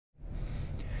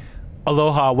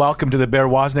Aloha, welcome to the Bear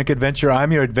Woznick Adventure.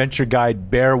 I'm your adventure guide,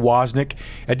 Bear Woznick.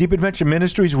 At Deep Adventure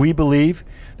Ministries, we believe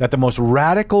that the most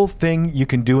radical thing you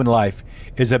can do in life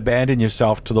is abandon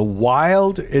yourself to the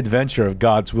wild adventure of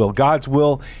God's will. God's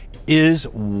will is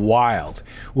wild.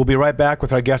 We'll be right back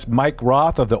with our guest, Mike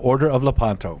Roth of the Order of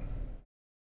Lepanto.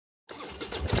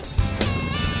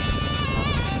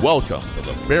 Welcome to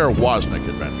the Bear Woznick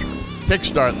Adventure.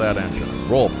 Kickstart that engine and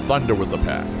roll thunder with the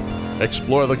pack.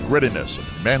 Explore the grittiness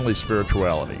of manly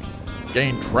spirituality.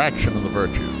 Gain traction in the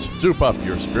virtues. Soup up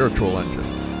your spiritual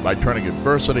engine by turning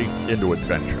adversity into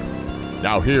adventure.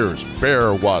 Now here's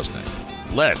Bear Woznick.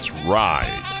 Let's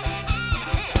ride.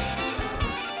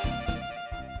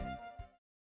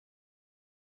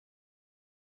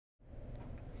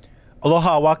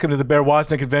 Aloha, welcome to the Bear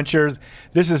Woznick Adventure.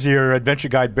 This is your adventure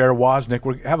guide, Bear Woznick.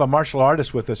 We have a martial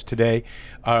artist with us today,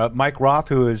 Mike Roth,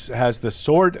 who has the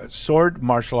sword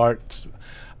martial arts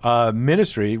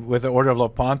ministry with the Order of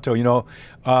Lepanto. You know,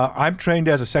 I'm trained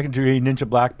as a second-degree ninja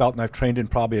black belt, and I've trained in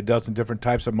probably a dozen different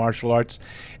types of martial arts,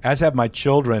 as have my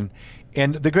children.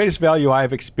 And the greatest value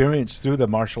I've experienced through the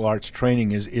martial arts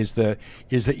training is the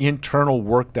internal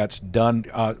work that's done.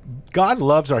 God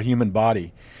loves our human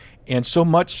body. And so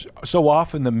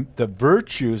often the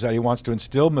virtues that he wants to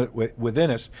instill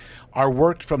within us are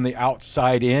worked from the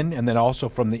outside in and then also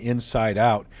from the inside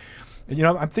out. And, you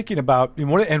know, I'm thinking about,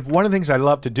 one of the things I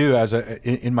love to do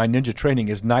in my ninja training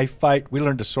is knife fight. We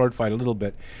learned to sword fight a little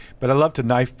bit, but I love to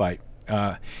knife fight.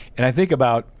 And I think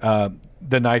about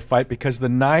the knife fight because the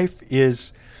knife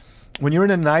is, when you're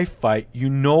in a knife fight, you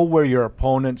know where your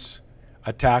opponent's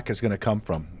attack is going to come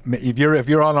from. If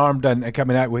you're unarmed and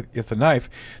coming at with a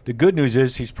knife, the good news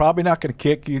is he's probably not going to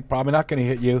kick you, probably not going to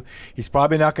hit you. He's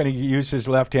probably not going to use his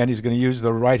left hand. He's going to use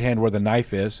the right hand where the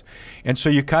knife is. And so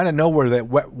you kind of know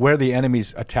where the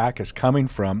enemy's attack is coming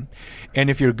from.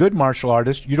 And if you're a good martial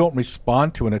artist, you don't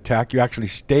respond to an attack. You actually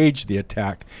stage the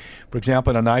attack. For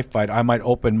example, in a knife fight, I might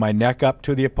open my neck up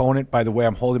to the opponent. By the way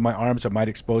I'm holding my arms, I might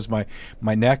expose my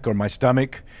neck or my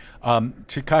stomach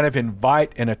to kind of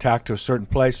invite an attack to a certain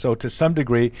place. So to some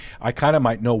degree, I kind of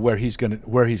might know where he's going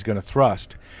to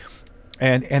thrust.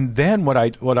 And then what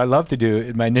I love to do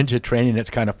in my ninja training, it's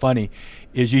kind of funny,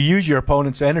 is you use your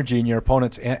opponent's energy and your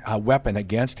opponent's weapon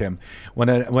against him. When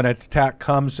an attack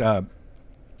comes,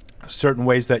 certain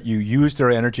ways that you use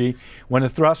their energy. When a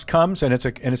thrust comes and it's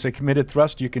a committed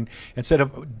thrust, you can, instead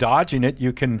of dodging it,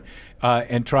 you can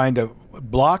and trying to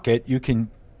block it, you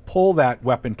can pull that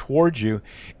weapon towards you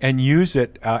and use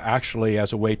it actually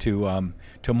as a way to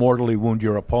mortally wound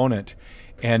your opponent.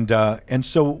 And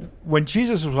so when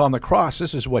Jesus was on the cross,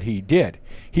 this is what he did.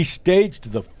 He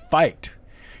staged the fight.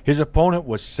 His opponent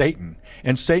was Satan,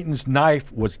 and Satan's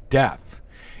knife was death.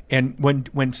 And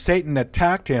when Satan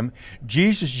attacked him,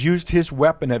 Jesus used his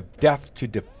weapon of death to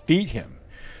defeat him.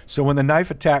 So when the knife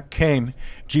attack came,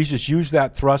 Jesus used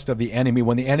that thrust of the enemy.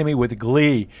 When the enemy with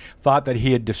glee thought that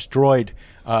he had destroyed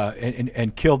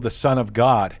and killed the Son of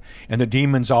God, and the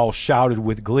demons all shouted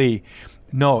with glee,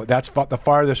 no, that's the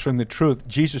farthest from the truth.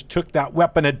 Jesus took that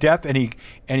weapon of death and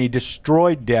he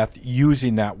destroyed death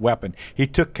using that weapon. He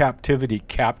took captivity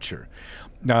capture.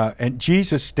 And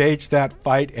Jesus staged that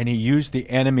fight, and he used the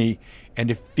enemy and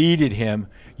defeated him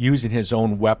using his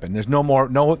own weapon. There's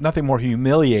nothing more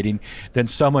humiliating than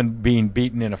someone being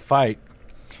beaten in a fight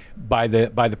by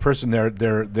the person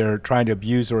they're trying to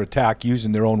abuse or attack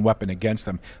using their own weapon against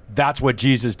them. That's what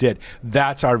Jesus did.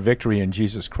 That's our victory in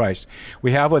Jesus Christ.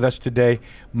 We have with us today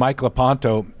Mike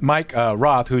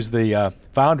Roth, who's the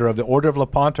founder of the Order of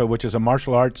Lepanto, which is a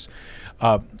martial arts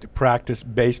practice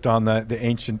based on the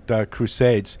ancient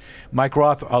Crusades. Mike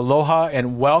Roth, aloha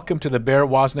and welcome to the Bear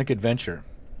Woznick Adventure.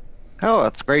 Oh,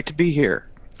 it's great to be here.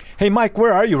 Hey, Mike,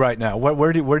 where are you right now?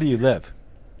 Where do you live?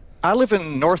 I live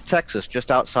in North Texas,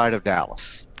 just outside of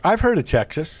Dallas. I've heard of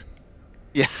Texas.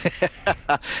 Yeah,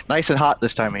 nice and hot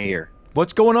this time of year.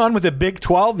 What's going on with the Big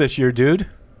 12 this year, dude?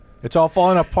 It's all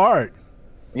falling apart.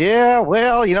 Yeah,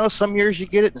 well, you know, some years you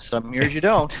get it and some years you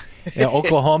don't. Yeah,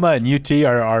 Oklahoma and UT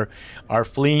are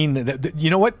fleeing. You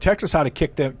know what? Texas ought to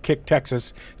kick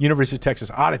Texas, University of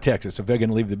Texas, out of Texas if they're going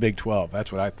to leave the Big 12.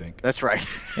 That's what I think. That's right.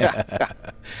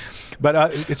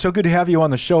 But it's so good to have you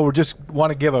on the show. We just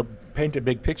want to paint a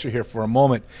big picture here for a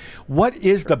moment. What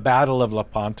is the Battle of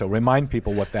Lepanto? Remind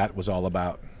people what that was all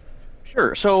about.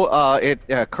 Sure. So it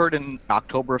occurred in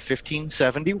October of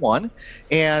 1571,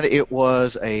 and it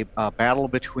was a battle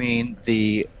between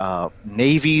the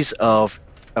navies of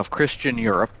Christian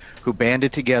Europe, who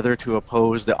banded together to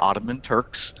oppose the Ottoman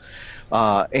Turks,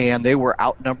 and they were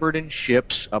outnumbered in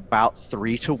ships about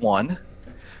 3 to 1,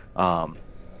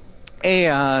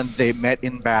 and they met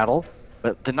in battle.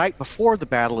 But the night before the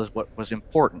battle is what was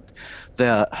important.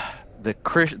 The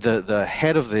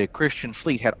head of the Christian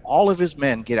fleet had all of his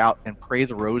men get out and pray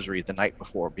the rosary the night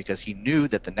before, because he knew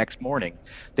that the next morning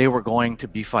they were going to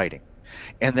be fighting.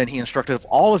 And then he instructed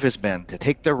all of his men to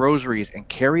take their rosaries and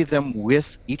carry them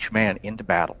with each man into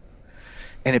battle.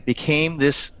 And it became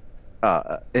this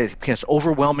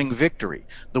overwhelming victory.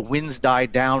 The winds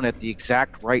died down at the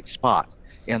exact right spot,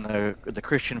 and the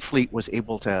Christian fleet was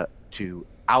able to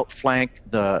outflank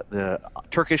the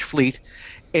Turkish fleet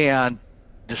and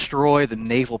destroy the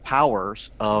naval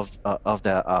powers of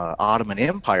the Ottoman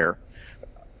Empire.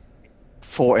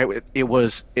 It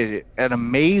was an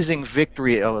amazing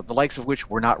victory, the likes of which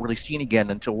were not really seen again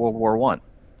until World War I.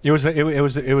 It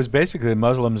was basically the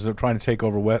Muslims that were trying to take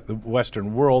over the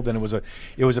Western world, and it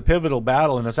was a pivotal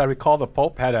battle. And as I recall, the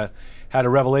Pope had a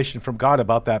revelation from God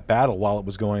about that battle while it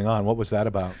was going on. What was that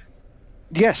about?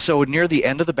 Yes, so near the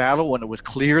end of the battle, when it was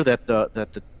clear that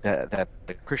the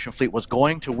Christian fleet was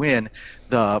going to win,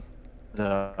 the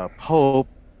Pope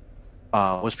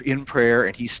was in prayer,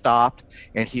 and he stopped,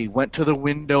 and he went to the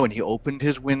window, and he opened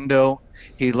his window.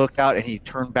 He looked out, and he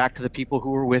turned back to the people who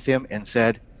were with him and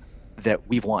said that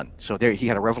we've won. So there, he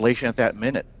had a revelation at that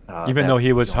minute. Even though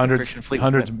he was hundreds,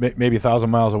 maybe 1,000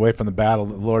 miles away from the battle,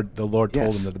 the Lord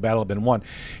told him that the battle had been won.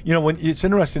 You know, it's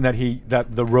interesting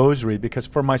that the rosary, because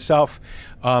for myself,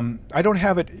 I don't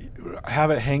have it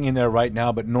hanging there right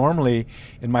now, but normally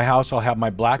in my house I'll have my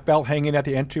black belt hanging at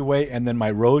the entryway and then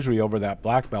my rosary over that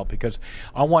black belt, because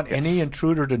I want any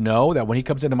intruder to know that when he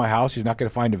comes into my house, he's not going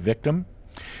to find a victim.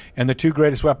 And the two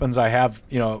greatest weapons I have,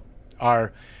 you know,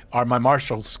 are my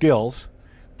martial skills.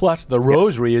 Plus, the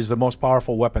rosary is the most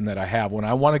powerful weapon that I have. When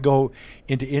I want to go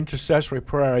into intercessory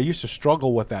prayer, I used to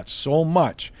struggle with that so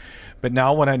much. But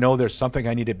now when I know there's something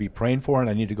I need to be praying for and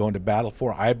I need to go into battle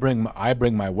for, I bring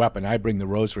my weapon. I bring the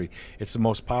rosary. It's the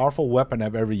most powerful weapon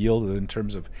I've ever yielded in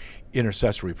terms of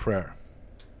intercessory prayer.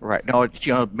 Right. No,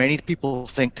 you know, many people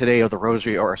think today of the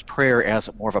rosary or as prayer as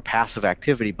more of a passive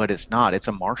activity, but it's not. It's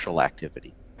a martial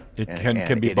activity. It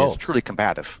can be both. It is truly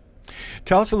combative.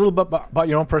 Tell us a little bit about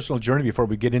your own personal journey before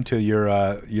we get into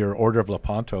your Order of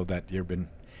Lepanto that you've been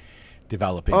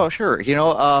developing. Oh, sure. You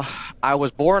know, I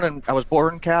was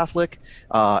born Catholic,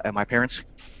 and my parents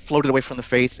floated away from the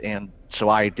faith, and so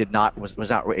I was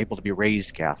not able to be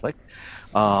raised Catholic.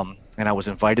 And I was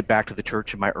invited back to the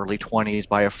church in my early 20s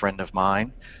by a friend of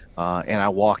mine, and I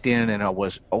walked in and I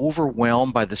was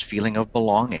overwhelmed by this feeling of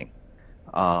belonging.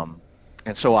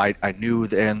 And so I knew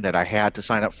then that I had to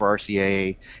sign up for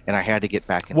RCIA, and I had to get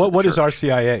back into What is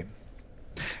RCIA?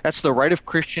 That's the Rite of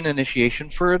Christian Initiation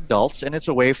for adults, and it's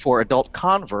a way for adult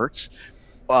converts,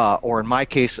 or in my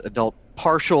case, adult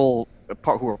who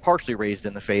are partially raised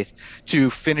in the faith, to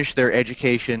finish their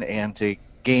education and to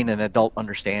gain an adult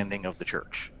understanding of the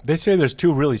church. They say there's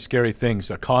two really scary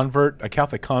things: a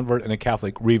Catholic convert, and a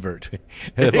Catholic revert.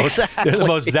 They're the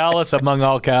most zealous among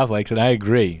all Catholics, and I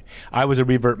agree. I was a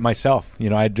revert myself.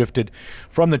 You know, I drifted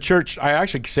from the church. I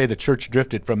actually say the church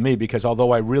drifted from me, because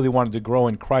although I really wanted to grow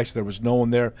in Christ, there was no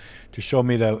one there to show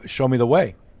me the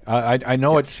way. I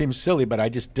know it seems silly, but I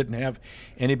just didn't have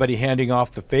anybody handing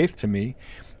off the faith to me,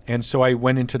 and so I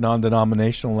went into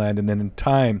non-denominational land, and then in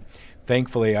time,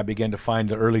 thankfully, I began to find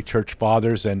the early church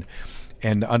fathers and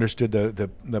understood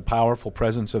the powerful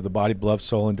presence of the body, blood,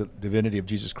 soul, and divinity of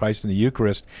Jesus Christ in the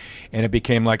Eucharist. And it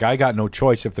became like I got no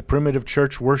choice. If the primitive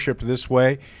church worshipped this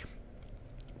way,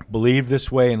 believed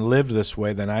this way, and lived this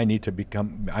way, then I need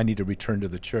to return to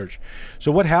the church.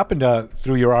 So what happened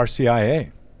through your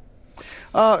RCIA?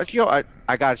 You know,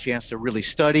 I got a chance to really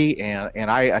study,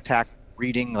 and I attacked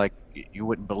reading like you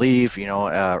wouldn't believe, you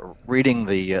know, reading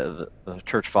the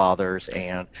church fathers,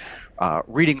 and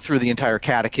reading through the entire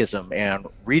catechism, and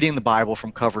reading the Bible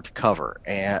from cover to cover.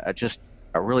 And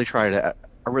I really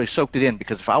soaked it in,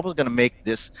 because if I was going to make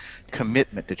this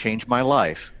commitment to change my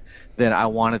life, then I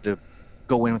wanted to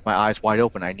go in with my eyes wide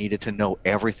open. I needed to know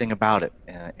everything about it.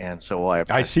 And so I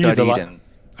studied.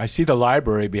 I see the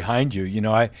library behind you. You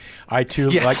know, I too,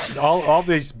 yes. Like all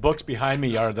these books behind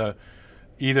me are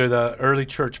either the early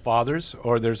church fathers,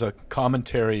 or there's a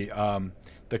commentary,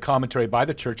 the commentary by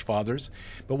the church fathers.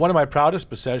 But one of my proudest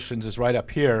possessions is right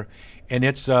up here, and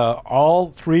it's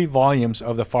all 3 volumes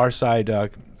of the Far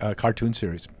Side cartoon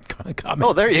series.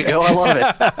 Oh, there you go. I love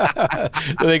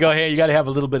it. So they go, hey, you got to have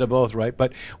a little bit of both, right?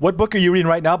 But what book are you reading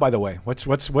right now, by the way? What's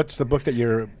the book that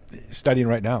you're studying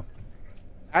right now?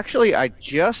 Actually, I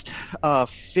just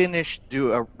finished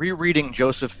rereading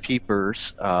Joseph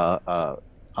Pieper's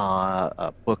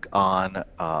a book on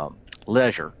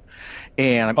leisure,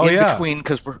 and I'm in between,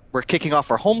 because we're kicking off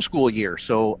our homeschool year,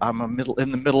 so I'm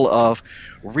in the middle of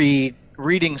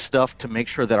reading stuff to make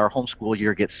sure that our homeschool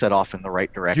year gets set off in the right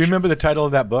Do you direction. remember the title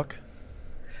of that book?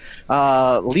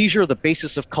 Leisure, the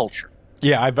Basis of Culture.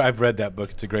 Yeah, I've read that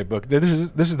book. It's a great book. This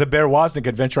is the Bear Woznick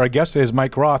Adventure. Our guest today is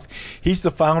Mike Roth. He's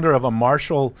the founder of a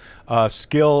martial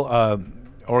skill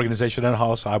organization in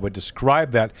house. I would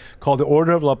describe that, called the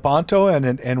Order of Lepanto,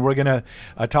 and we're going to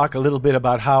talk a little bit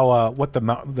about how what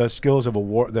the skills of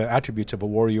the attributes of a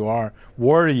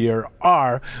warrior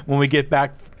are when we get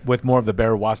back with more of the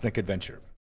Bear Woznick Adventure.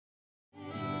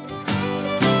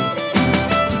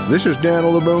 This is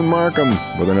Daniel the Boone Markham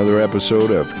with another episode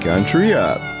of Country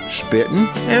Up, Spittin'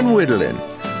 and Whittling.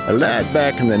 A lad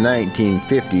back in the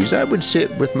 1950s, I would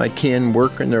sit with my kin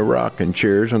working their rocking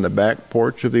chairs on the back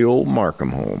porch of the old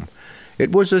Markham home.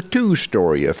 It was a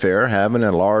two-story affair, having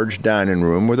a large dining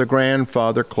room where the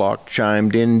grandfather clock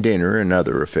chimed in dinner and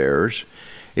other affairs.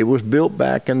 It was built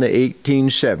back in the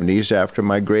 1870s after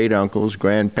my great-uncles,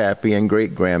 grandpappy, and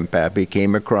great-grandpappy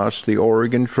came across the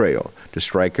Oregon Trail to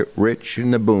strike it rich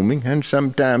in the booming and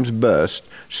sometimes bust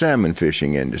salmon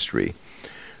fishing industry.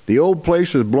 The old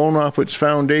place was blown off its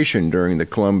foundation during the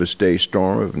Columbus Day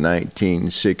storm of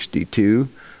 1962.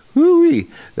 Whoo-wee,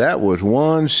 that was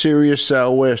one serious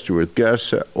sou'wester with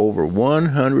gusts over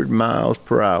 100 miles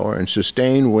per hour and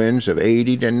sustained winds of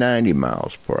 80 to 90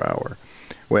 miles per hour.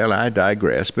 Well, I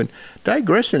digress, but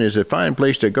digressing is a fine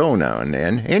place to go now and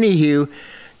then. Anywho,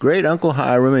 great Uncle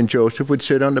Hiram and Joseph would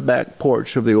sit on the back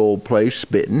porch of the old place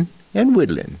spitting and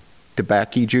whittling.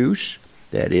 Tobacco juice,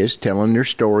 that is, telling their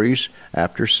stories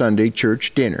after Sunday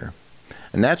church dinner.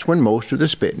 And that's when most of the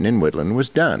spitting and whittling was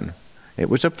done. It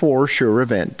was a sure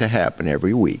event to happen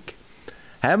every week.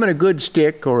 Having a good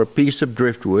stick or a piece of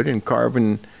driftwood and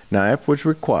carving knife was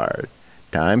required.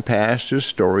 Time passed as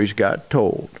stories got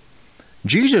told.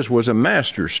 Jesus was a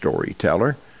master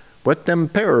storyteller. What them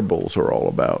parables are all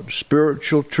about,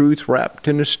 spiritual truth wrapped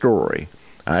in a story.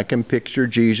 I can picture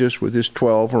Jesus with his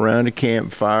 12 around a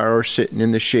campfire or sitting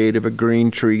in the shade of a green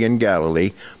tree in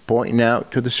Galilee, pointing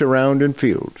out to the surrounding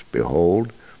fields.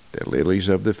 Behold, the lilies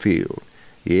of the field.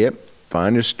 Yep,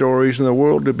 finest stories in the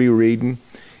world to be reading.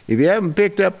 If you haven't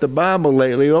picked up the Bible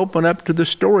lately, open up to the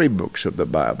storybooks of the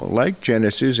Bible, like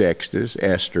Genesis, Exodus,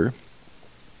 Esther,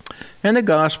 and the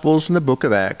Gospels and the book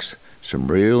of Acts. Some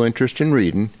real interesting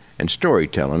reading and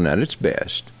storytelling at its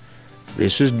best.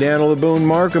 This is Daniel the Boone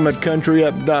Markham at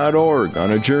countryup.org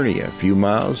on a journey a few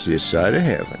miles this side of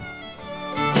heaven.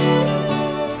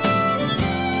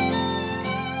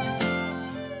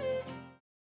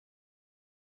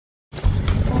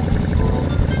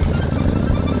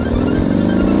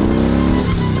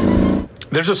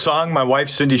 There's a song my wife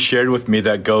Cindy shared with me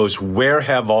that goes, "Where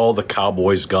have all the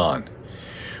cowboys gone?"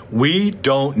 We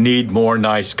don't need more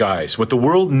nice guys. What the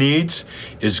world needs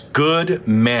is good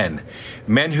men.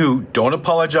 Men who don't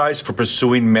apologize for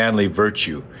pursuing manly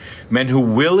virtue. Men who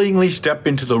willingly step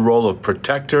into the role of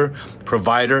protector,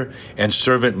 provider, and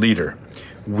servant leader.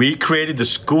 We created the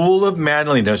School of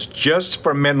Manliness just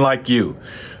for men like you.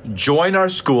 Join our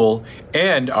school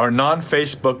and our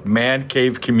non-Facebook Man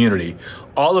Cave community,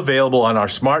 all available on our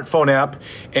smartphone app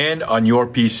and on your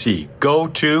PC. Go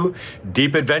to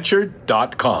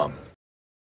deepadventure.com.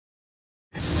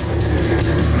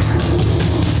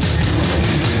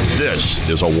 This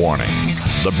is a warning.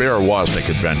 The Bear Woznick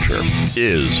Adventure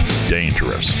is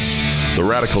dangerous. The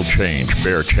radical change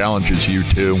Bear challenges you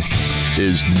to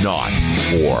is not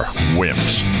for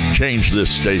wimps. Change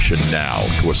this station now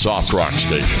to a soft rock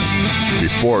station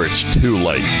before it's too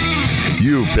late.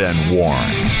 You've been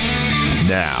warned.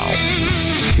 Now,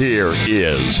 here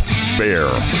is Bear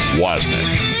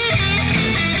Woznick.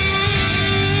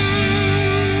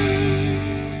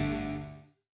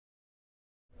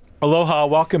 Aloha,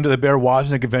 welcome to the Bear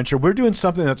Woznick Adventure. We're doing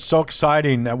something that's so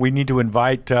exciting that we need to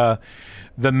invite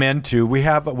the men to.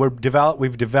 We've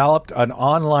developed an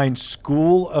online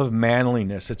School of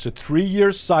Manliness. It's a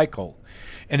 3-year cycle,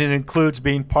 and it includes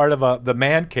being part of the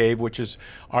Man Cave, which is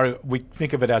we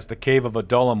think of it as the Cave of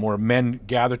Adullam, where men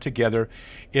gather together.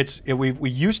 We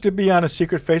used to be on a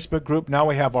secret Facebook group. Now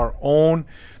we have our own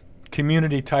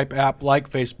community type app like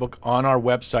Facebook on our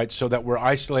website, so that we're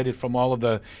isolated from all of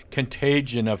the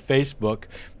contagion of Facebook.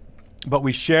 But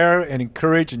we share and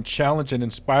encourage and challenge and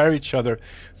inspire each other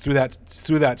through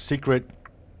that secret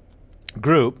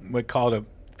group. We call it a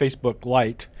Facebook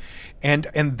Lite. And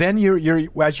then you're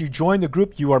as you join the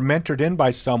group, you are mentored in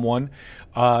by someone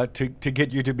to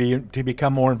get you to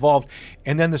become more involved.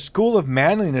 And then the School of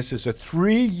Manliness is a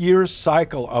 3-year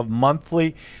cycle of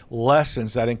monthly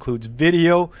lessons that includes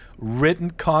video, written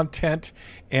content,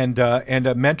 and a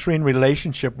mentoring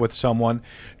relationship with someone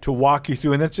to walk you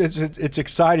through. And it's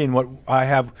exciting. What I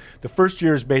have, the first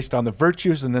year is based on the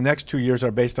virtues, and the next 2 years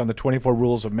are based on the 24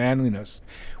 rules of manliness,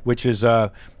 which is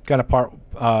kind of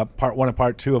part one and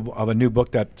part two of a new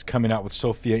book that's coming out with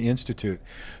Sophia Institute.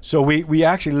 So we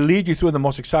actually lead you through the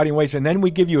most exciting ways, and then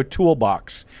we give you a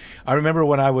toolbox. I remember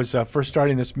when I was first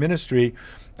starting this ministry,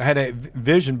 I had a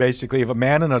vision basically of a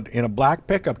man in a black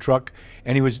pickup truck,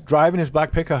 and he was driving his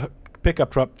black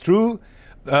pickup truck through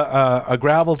a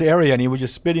graveled area, and he was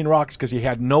just spitting rocks because he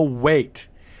had no weight,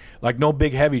 like no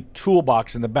big heavy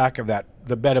toolbox in the back of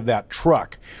the bed of that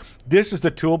truck. This is the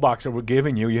toolbox that we're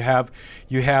giving you. You have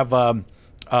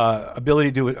ability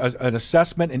to do an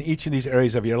assessment in each of these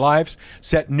areas of your lives,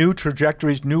 set new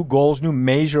trajectories, new goals, new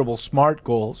measurable SMART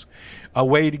goals, a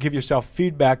way to give yourself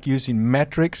feedback using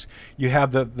metrics. You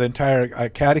have the entire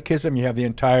catechism, you have the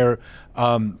entire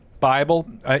Bible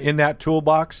in that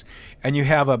toolbox, and you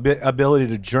have ability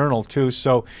to journal too.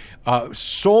 So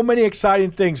so many exciting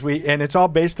things. And it's all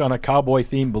based on a cowboy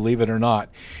theme, believe it or not.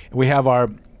 We have our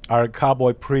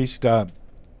cowboy priest,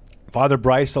 Father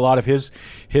Bryce. A lot of his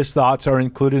thoughts are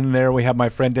included in there. We have my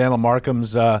friend Daniel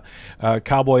Markham's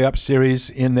Cowboy Up series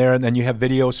in there, and then you have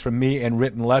videos from me and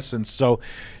written lessons. So,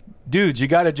 dudes, you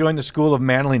got to join the School of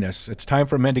Manliness. It's time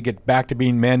for men to get back to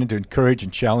being men and to encourage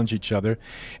and challenge each other.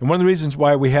 And one of the reasons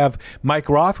why we have Mike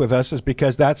Roth with us is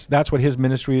because that's what his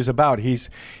ministry is about. He's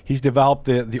developed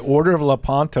the Order of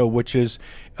Lepanto, which is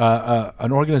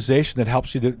an organization that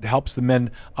helps the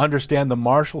men understand the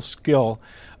martial skill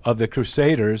of the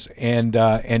Crusaders, and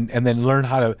then learn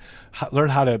how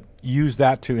to use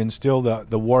that to instill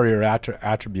the warrior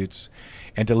attributes,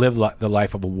 and to live the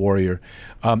life of a warrior.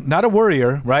 Not a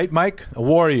worrier, right, Mike? A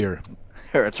warrior.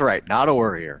 That's right, not a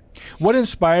worrier. What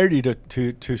inspired you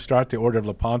to start the Order of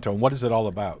Lepanto, and what is it all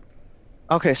about?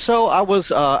 Okay, so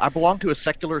I belong to a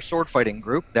secular sword fighting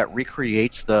group that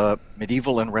recreates the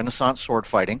medieval and Renaissance sword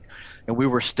fighting, and we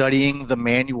were studying the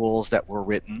manuals that were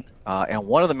written, and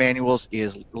one of the manuals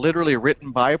is literally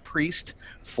written by a priest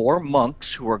for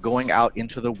monks who are going out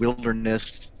into the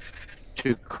wilderness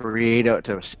to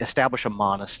establish a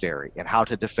monastery and how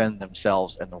to defend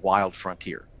themselves in the wild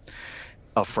frontier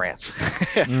of France.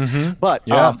 Mm-hmm. But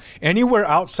yeah, anywhere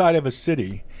outside of a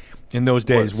city in those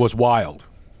days was wild.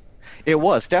 It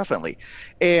was, definitely.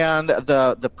 And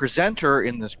the presenter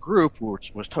in this group who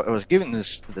was giving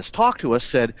this talk to us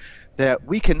said that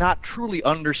we cannot truly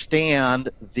understand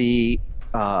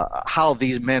how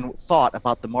these men thought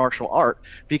about the martial art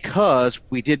because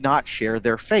we did not share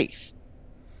their faith.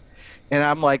 And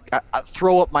I'm like, I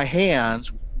throw up my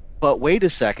hands, but wait a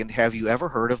second, have you ever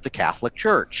heard of the Catholic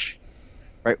Church?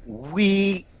 Right?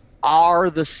 We are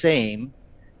the same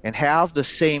and have the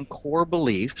same core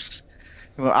beliefs.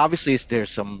 Well, obviously, there's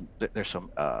some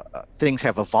things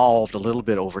have evolved a little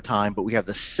bit over time, but we have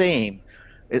the same.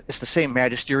 It's the same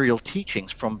magisterial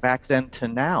teachings from back then to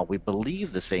now. We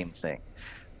believe the same thing,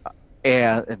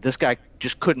 and this guy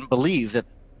just couldn't believe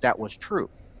that was true.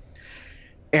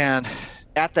 And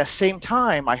at the same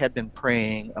time, I had been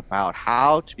praying about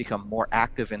how to become more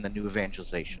active in the new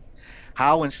evangelization.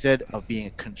 How instead of being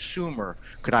a consumer,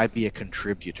 could I be a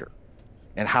contributor,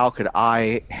 and how could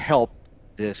I help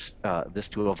this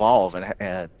to evolve,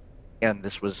 and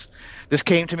this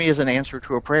came to me as an answer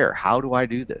to a prayer. How do I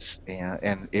do this?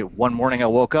 And one morning I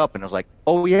woke up and I was like,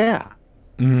 oh yeah,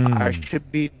 I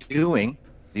should be doing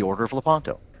the Order of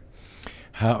Lepanto.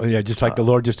 Just like the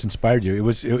Lord just inspired you.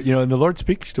 And the Lord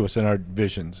speaks to us in our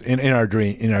visions, in our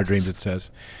dreams. It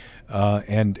says,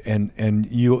 and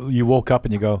you woke up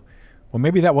and you go, well,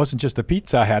 maybe that wasn't just the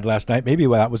pizza I had last night. Maybe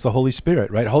that was the Holy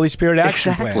Spirit, right? Holy Spirit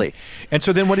action plan. And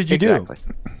so then what did you do?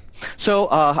 So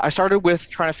I started with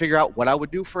trying to figure out what I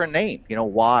would do for a name. You know,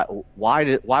 why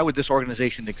would this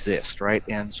organization exist, right?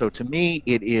 And so to me,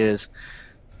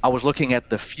 I was looking at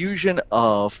the fusion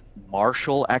of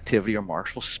martial activity or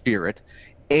martial spirit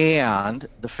and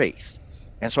the faith.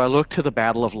 And so I looked to the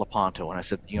Battle of Lepanto and I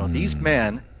said, these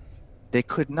men, they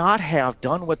could not have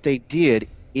done what they did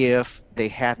if they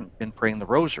hadn't been praying the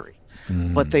rosary.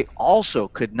 But they also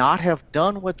could not have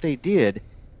done what they did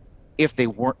if they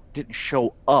didn't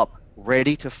show up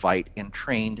ready to fight and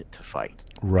trained to fight.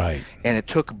 Right. And it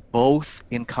took both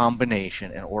in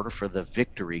combination in order for the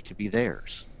victory to be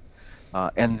theirs.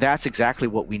 And that's exactly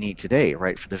what we need today,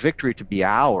 right? For the victory to be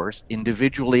ours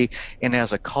individually and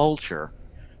as a culture,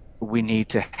 we need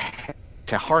to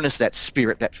harness that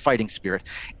spirit, that fighting spirit,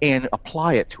 and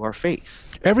apply it to our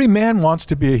faith. Every man wants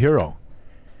to be a hero.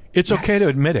 It's okay to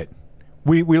admit it.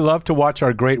 We love to watch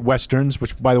our great Westerns,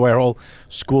 which, by the way, our whole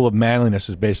School of Manliness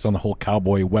is based on the whole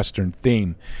cowboy Western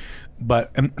theme.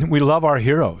 But we love our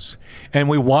heroes, and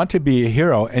we want to be a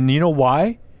hero. And you know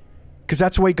why? Because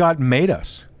that's the way God made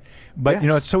us. But Yes. you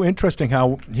know, it's so interesting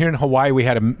how here in Hawaii we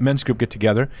had a men's group get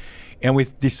together, and we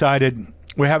decided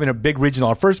we're having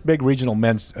our first big regional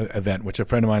men's event, which a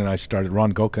friend of mine and I started,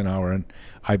 Ron Gokenauer and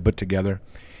I put together.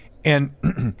 And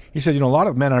he said, you know, a lot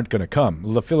of men aren't going to come.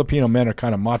 The Filipino men are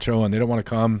kind of macho and they don't want to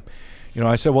come. You know,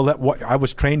 I said, well, I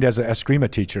was trained as a eskrima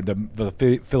teacher,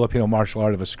 the Filipino martial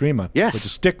art of eskrima, Yes. which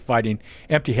is stick fighting,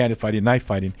 empty-handed fighting, knife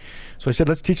fighting. So I said,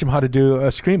 let's teach them how to do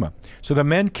eskrima. So the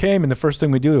men came, and the first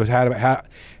thing we did was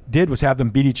have them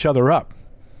beat each other up,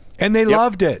 and they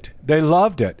loved it. They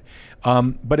loved it.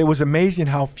 But it was amazing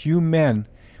how few men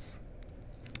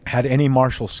had any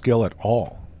martial skill at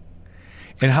all,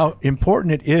 and how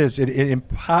important it is. It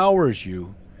empowers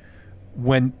you.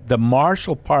 When the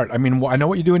martial part, I mean, I know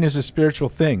what you're doing is a spiritual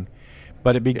thing,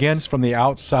 but it begins from the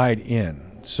outside in.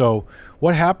 So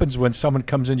what happens when someone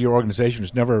comes into your organization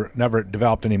who's never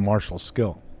developed any martial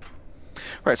skill?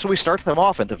 Right. So we start them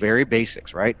off at the very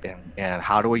basics, right? And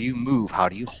how do you move? How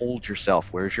do you hold yourself?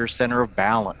 Where's your center of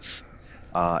balance?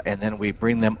 And then we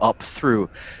bring them up through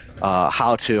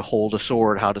how to hold a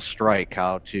sword, how to strike,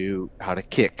 how to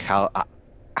kick, how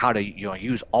to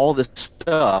use all this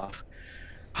stuff.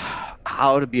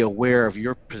 How to be aware of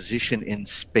your position in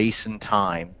space and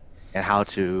time, and how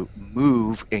to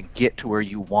move and get to where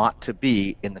you want to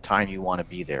be in the time you want to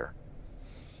be there.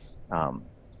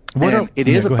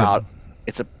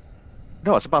 It's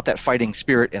about that fighting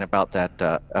spirit and about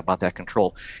that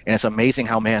control. And it's amazing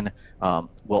how men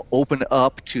will open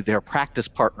up to their practice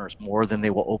partners more than they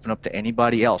will open up to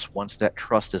anybody else once that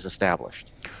trust is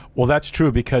established. Well, that's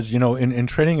true, because you know, in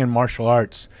training in martial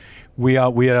arts, we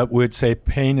would say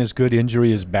pain is good,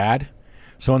 injury is bad.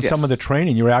 So in some of the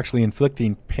training, you're actually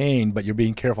inflicting pain, but you're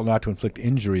being careful not to inflict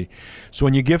injury. So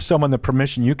when you give someone the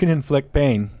permission, you can inflict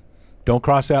pain. Don't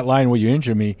cross that line where you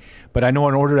injure me. But I know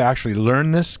in order to actually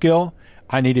learn this skill,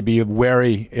 I need to be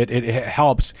wary. It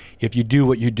helps if you do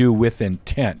what you do with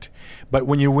intent. But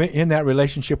when you're in that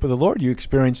relationship with the Lord, you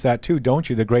experience that too, don't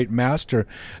you? The great master.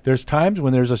 There's times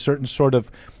when there's a certain sort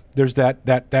of, there's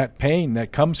that pain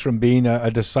that comes from being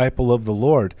a disciple of the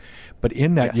Lord. But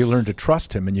in that, you learn to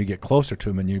trust him, and you get closer to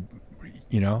him, and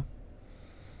you know.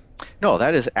 No,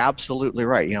 that is absolutely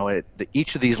right. You know,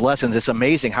 each of these lessons, it's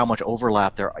amazing how much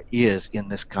overlap there is in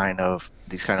these kind of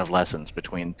lessons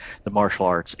between the martial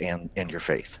arts and your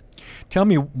faith. Tell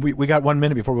me, we got 1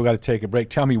 minute before we got to take a break.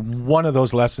 Tell me one of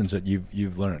those lessons that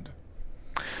you've learned.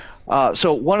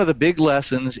 So one of the big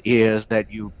lessons is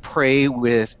that you pray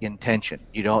with intention.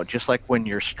 You don't, just like when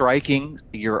you're striking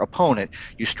your opponent,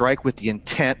 you strike with the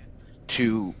intent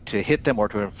to hit them or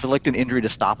to inflict an injury, to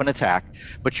stop an attack,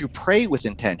 but you pray with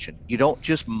intention. You don't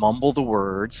just mumble the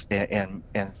words and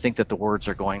think that the words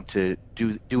are going to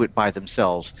do it by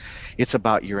themselves. It's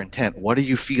about your intent. What are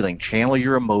you feeling? Channel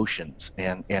your emotions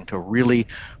and to really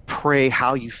pray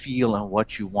how you feel and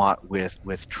what you want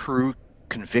with true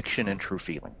conviction and true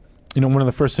feeling. You know, one of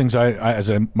the first things I as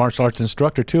a martial arts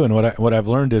instructor too, and what I've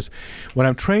learned is, when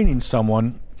I'm training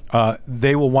someone,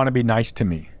 they will want to be nice to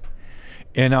me.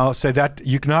 And I'll say that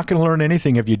you're not going to learn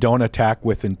anything if you don't attack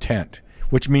with intent,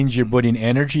 which means you're putting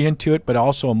energy into it, but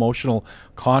also emotional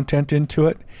content into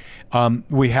it.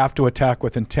 We have to attack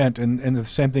with intent, and the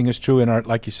same thing is true in our,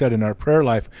 like you said, in our prayer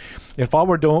life. If all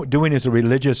we're doing is a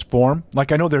religious form,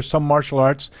 like I know there's some martial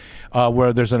arts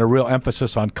where there's a real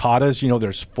emphasis on katas. You know,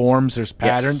 there's forms, there's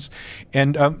patterns,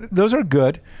 and those are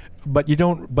good. But you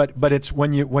don't. But it's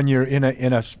when you're in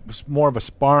a more of a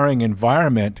sparring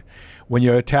environment, when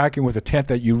you're attacking with intent,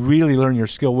 that you really learn your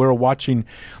skill. We were watching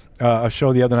a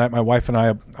show the other night, my wife and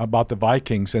I, about the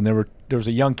Vikings, and there was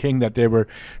a young king that they were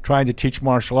trying to teach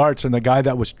martial arts, and the guy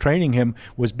that was training him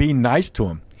was being nice to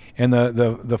him. And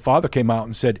the father came out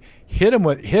and said, hit him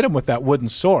with that wooden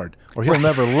sword, or he'll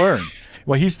never learn.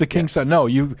 Well, he's the king's son. No,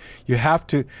 you have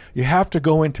to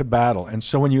go into battle. And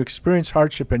so when you experience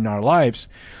hardship in our lives,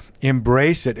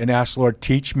 embrace it and ask, Lord,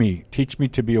 teach me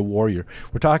to be a warrior.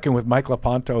 We're talking with Mike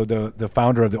Lepanto, the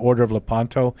founder of the Order of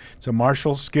Lepanto. It's a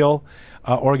martial skill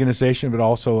organization, but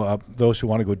also those who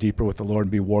want to go deeper with the Lord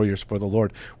and be warriors for the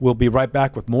Lord. We'll be right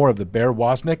back with more of the Bear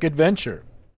Woznick Adventure.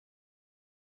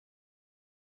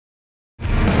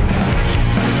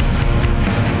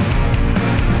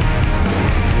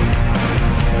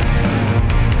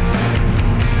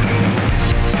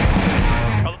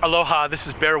 Aloha, this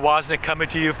is Bear Woznick coming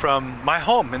to you from my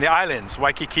home in the islands,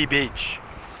 Waikiki Beach.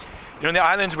 You know, in the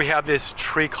islands we have this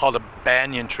tree called a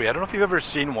banyan tree. I don't know if you've ever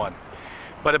seen one,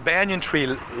 but a banyan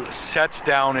tree sets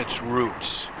down its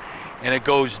roots and it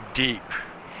goes deep,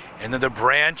 and then the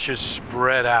branches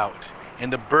spread out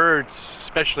and the birds,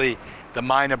 especially the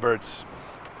myna birds,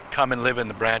 come and live in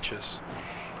the branches.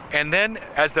 And then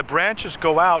as the branches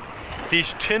go out,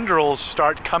 these tendrils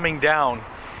start coming down,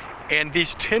 and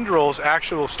these tendrils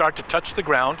actually will start to touch the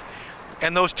ground,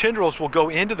 and those tendrils will go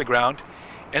into the ground,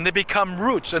 and they become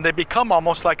roots, and they become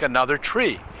almost like another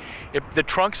tree. If the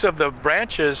trunks of the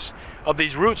branches of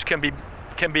these roots can be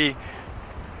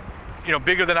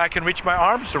bigger than I can reach my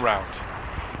arms around.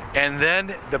 And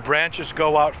then the branches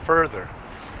go out further,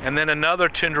 and then another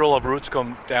tendril of roots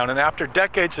come down, and after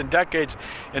decades and decades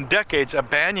and decades, a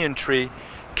banyan tree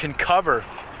can cover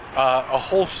a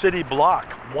whole city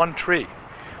block, one tree.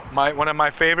 One of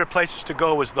my favorite places to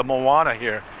go is the Moana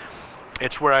here.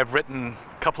 It's where I've written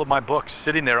a couple of my books,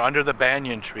 sitting there under the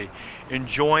banyan tree,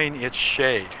 enjoying its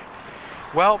shade.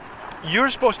 Well, you're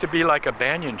supposed to be like a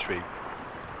banyan tree.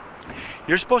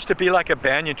 You're supposed to be like a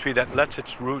banyan tree that lets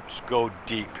its roots go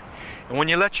deep. And when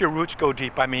you let your roots go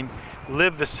deep, I mean,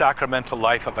 live the sacramental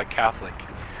life of a Catholic.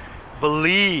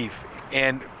 Believe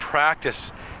and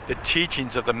practice the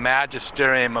teachings of the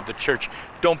magisterium of the church.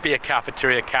 Don't be a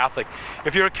cafeteria Catholic.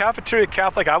 If you're a cafeteria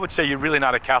Catholic, I would say you're really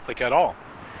not a Catholic at all.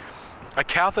 A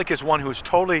Catholic is one who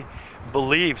totally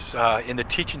believes in the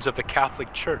teachings of the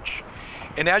Catholic Church.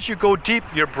 And as you go deep,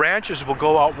 your branches will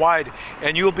go out wide,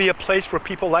 and you'll be a place where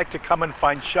people like to come and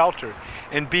find shelter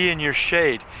and be in your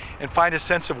shade and find a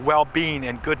sense of well-being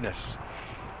and goodness.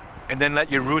 And then let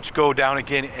your roots go down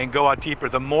again and go out deeper.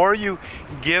 The more you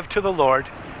give to the Lord,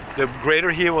 the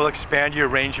greater He will expand your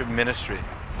range of ministry.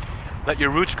 Let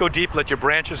your roots go deep, let your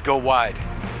branches go wide.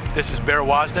 This is Bear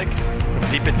Woznick from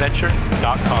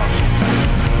deepadventure.com.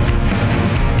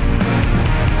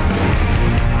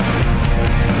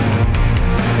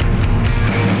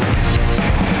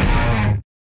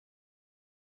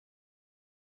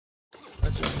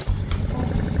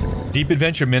 Deep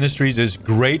Adventure Ministries is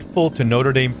grateful to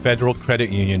Notre Dame Federal Credit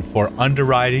Union for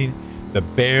underwriting the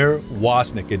Bear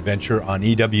Woznick adventure on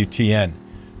EWTN.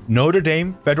 Notre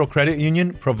Dame Federal Credit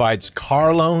Union provides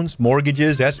car loans,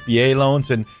 mortgages, SBA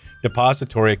loans, and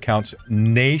depository accounts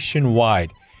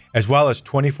nationwide, as well as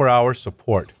 24-hour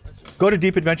support. Go to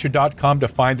deepadventure.com to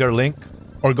find their link,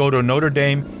 or go to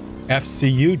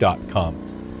NotreDameFCU.com.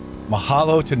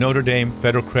 Mahalo to Notre Dame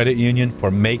Federal Credit Union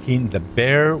for making the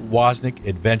Bear Woznick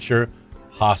adventure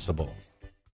possible.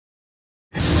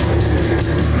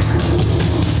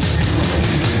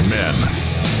 Men,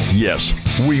 yes,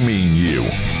 we mean you.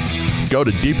 Go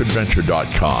to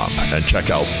deepadventure.com and check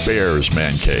out Bear's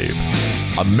Man Cave,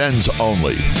 a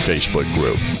men's-only Facebook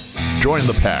group. Join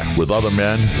the pack with other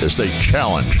men as they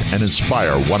challenge and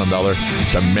inspire one another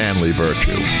to manly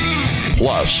virtue.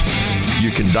 Plus,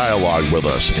 you can dialogue with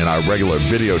us in our regular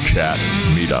video chat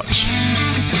meetups.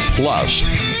 Plus,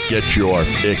 get your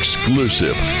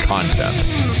exclusive content.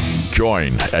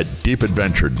 Join at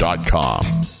deepadventure.com.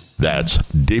 That's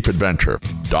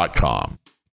deepadventure.com.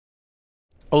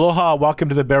 Aloha, welcome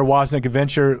to the Bear Woznick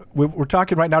Adventure. We're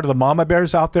talking right now to the mama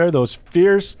bears out there, those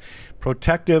fierce,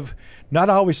 protective, not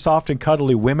always soft and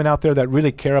cuddly women out there that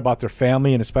really care about their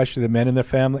family, and especially the men in their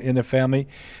family.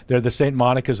 They're the St.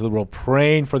 Monica's of the world,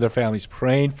 praying for their families,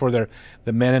 praying for the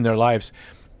men in their lives.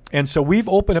 And so we've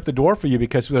opened up the door for you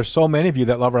because there's so many of you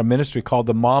that love our ministry called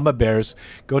the Mama Bears.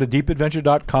 Go to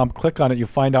deepadventure.com, click on it, you'll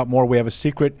find out more. We have a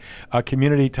secret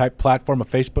community-type platform, a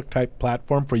Facebook-type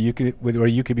platform where you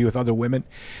can be with other women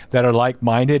that are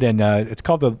like-minded, and it's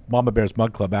called the Mama Bears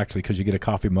Mug Club, actually, because you get a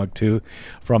coffee mug, too,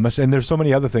 from us. And there's so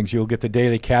many other things. You'll get the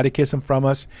daily catechism from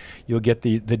us. You'll get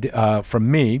the from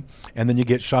me, and then you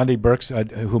get Shandi Burks,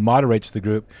 who moderates the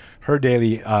group, her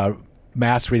daily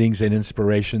mass readings and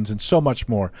inspirations, and so much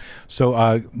more.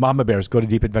 So Mama Bears, go to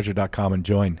deepadventure.com and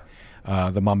join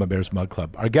the Mama Bears Mug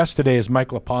Club. Our guest today is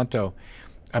Mike Lepanto.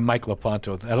 I'm Mike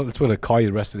Lepanto. That's what I call you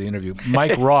the rest of the interview.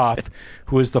 Mike Roth,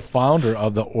 who is the founder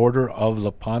of the Order of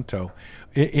Lepanto.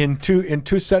 In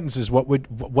two sentences, what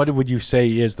would you say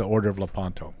is the Order of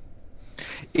Lepanto?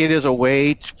 It is a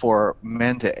way for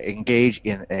men to engage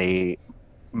in a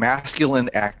masculine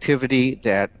activity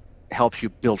that helps you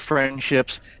build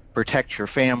friendships, protect your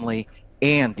family,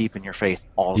 and deepen your faith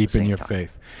all at the same time. Deepen your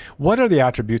faith. What are the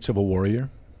attributes of a warrior?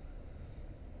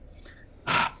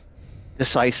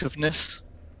 Decisiveness,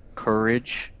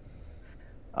 courage,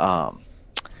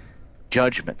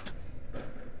 judgment,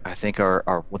 I think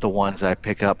are the ones I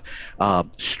pick up.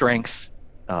 Strength,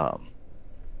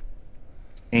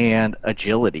 and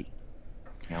agility.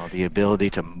 The ability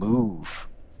to move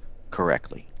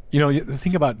correctly. The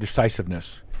thing about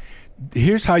decisiveness.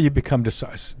 Here's how you become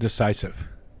decisive.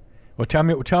 Well, tell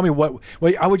me what.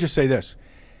 Well, I would just say this: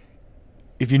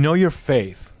 if you know your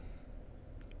faith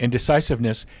and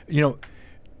decisiveness,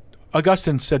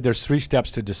 Augustine said there's 3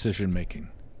 steps to decision making.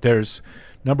 There's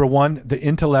number 1, the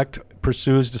intellect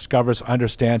pursues, discovers,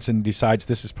 understands, and decides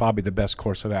this is probably the best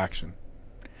course of action.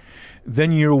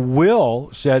 Then your will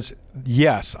says,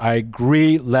 yes, I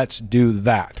agree, let's do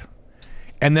that.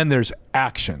 And then there's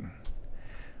action,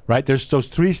 right? There's those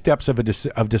 3 steps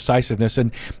of decisiveness.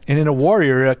 And in a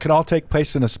warrior, it can all take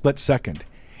place in a split second.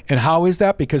 And how is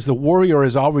that? Because the warrior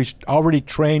is already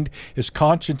trained, his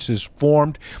conscience is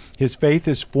formed, his faith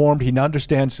is formed, he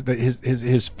understands that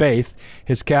his faith,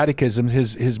 his catechism,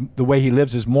 the way he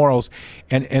lives, his morals,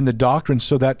 and the doctrine,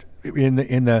 so that in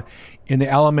the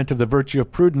element of the virtue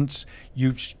of prudence,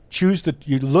 you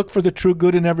look for the true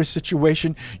good in every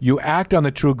situation, you act on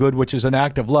the true good, which is an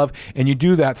act of love, and you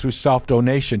do that through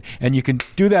self-donation. And you can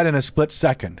do that in a split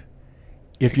second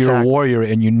if you're a warrior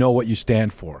and you know what you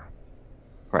stand for.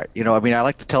 Right. You know, I mean, I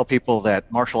like to tell people that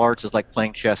martial arts is like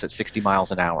playing chess at 60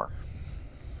 miles an hour.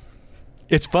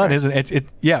 It's fun, isn't it?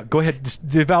 Yeah. Go ahead.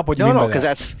 Develop what you mean by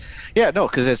that.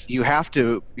 Because you have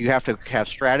to have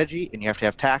strategy, and you have to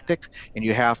have tactics, and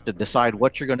you have to decide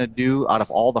what you're going to do out of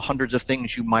all the hundreds of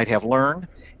things you might have learned,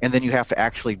 and then you have to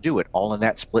actually do it all in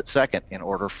that split second in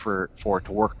order for it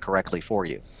to work correctly for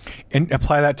you. And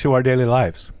apply that to our daily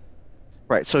lives.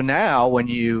 Right. So now when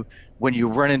you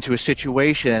run into a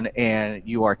situation and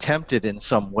you are tempted in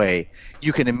some way,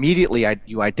 you can immediately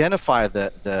identify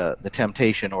the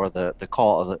temptation or the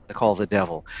call of the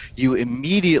devil. You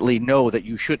immediately know that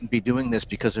you shouldn't be doing this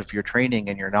because of your training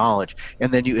and your knowledge,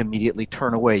 and then you immediately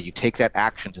turn away. You take that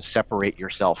action to separate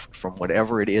yourself from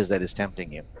whatever it is that is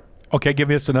tempting you. Okay,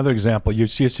 give us another example. You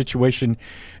see a situation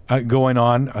going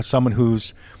on, someone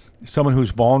who's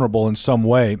vulnerable in some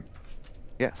way.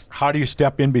 Yes. How do you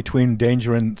step in between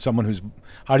danger and someone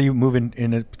how do you move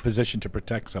in a position to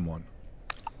protect someone?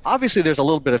 Obviously, there's a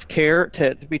little bit of care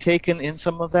to be taken in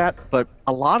some of that, but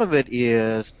a lot of it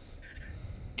is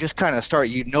just kind of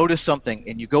you notice something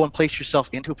and you go and place yourself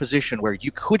into a position where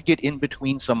you could get in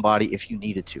between somebody if you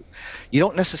needed to. You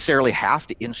don't necessarily have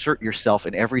to insert yourself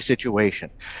in every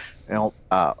situation. You know,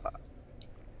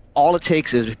 all it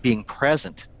takes is being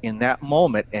present in that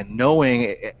moment and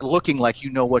looking like you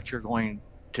know what you're going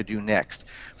to do next.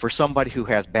 For somebody who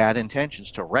has bad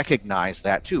intentions, to recognize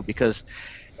that too, because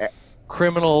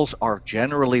criminals are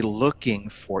generally looking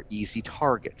for easy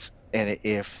targets. And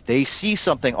if they see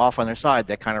something off on their side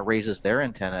that kind of raises their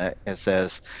antenna and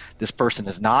says, this person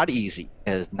is not easy,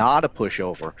 is not a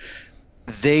pushover,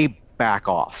 they back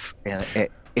off. And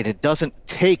it doesn't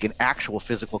take an actual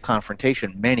physical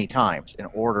confrontation many times in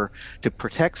order to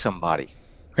protect somebody.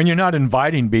 And you're not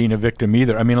inviting being a victim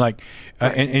either. I mean, like,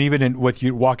 and even with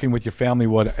you walking with your family,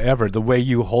 whatever, the way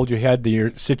you hold your head,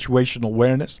 your situational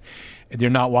awareness, you're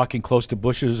not walking close to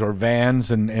bushes or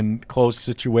vans and closed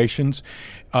situations.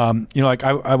 You know, like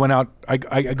I went out, I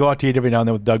go out to eat every now and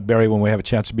then with Doug Barry when we have a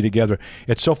chance to be together.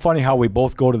 It's so funny how we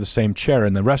both go to the same chair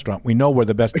in the restaurant. We know where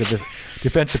the best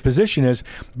defensive position is,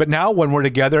 but now when we're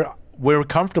together, we're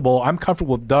comfortable. I'm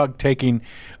comfortable with Doug taking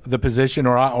the position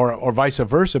or vice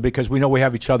versa, because we know we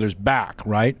have each other's back,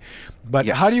 right? But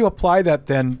yes. How do you apply that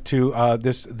then to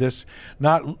this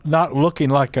not looking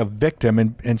like a victim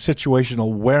and situational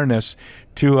awareness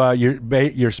to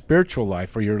your spiritual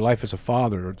life or your life as a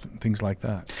father or things like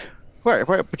that? Right.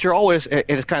 But you're always,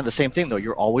 it's kind of the same thing though.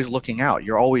 You're always looking out.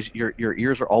 You're always, your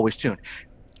ears are always tuned.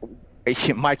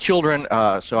 My children,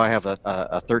 so I have a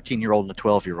 13-year-old and a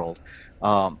 12-year-old.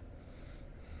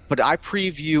 But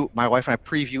my wife and I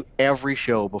preview every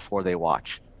show before they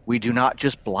watch. We do not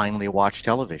just blindly watch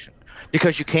television,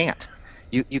 because you can't.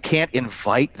 You can't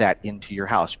invite that into your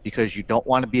house, because you don't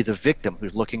want to be the victim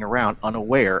who's looking around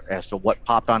unaware as to what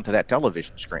popped onto that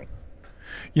television screen.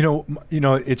 You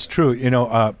know, it's true. You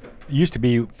know, it used to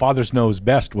be Father's Knows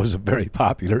Best was a very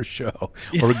popular show,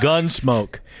 or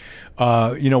Gunsmoke.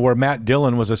 You know, where Matt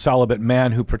Dillon was a celibate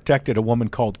man who protected a woman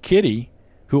called Kitty,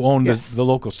 who owned the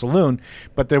local saloon,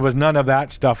 but there was none of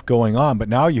that stuff going on. But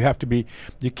now you have to be,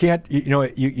 you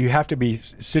have to be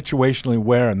situationally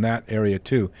aware in that area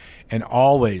too, and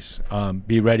always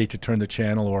be ready to turn the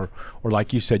channel, or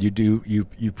like you said,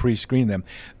 you pre-screen them.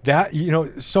 That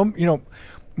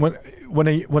when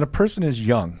a person is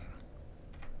young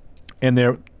and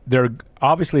they're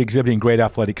obviously exhibiting great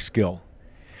athletic skill,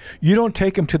 you don't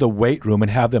take them to the weight room and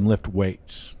have them lift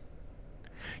weights.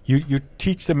 You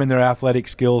teach them in their athletic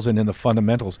skills and in the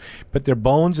fundamentals, but their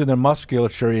bones and their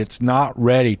musculature, it's not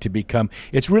ready to become.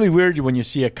 It's really weird when you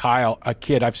see a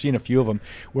kid, I've seen a few of them,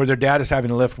 where their dad is having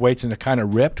to lift weights and they're kind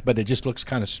of ripped, but it just looks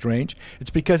kind of strange. It's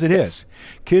because it is.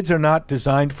 Kids are not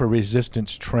designed for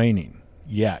resistance training.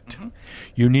 yet. Mm-hmm.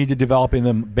 You need to develop in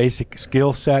them basic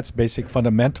skill sets, basic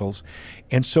fundamentals.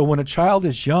 And so when a child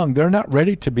is young, they're not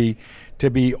ready to be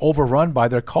overrun by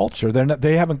their culture.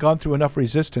 They haven't gone through enough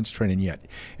resistance training yet.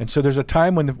 And so there's a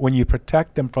time when you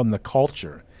protect them from the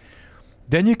culture,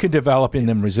 then you can develop in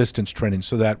them resistance training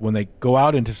so that when they go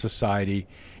out into society,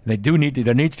 and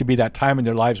there needs to be that time in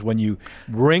their lives when you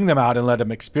bring them out and let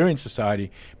them experience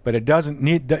society, but it doesn't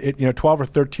need, 12 or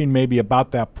 13 may be about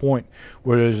that point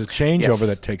where there's a changeover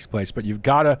that takes place, but you've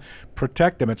got to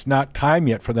protect them. It's not time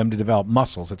yet for them to develop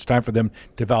muscles. It's time for them to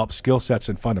develop skill sets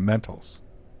and fundamentals.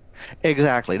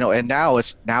 Exactly. No, and now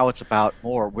it's about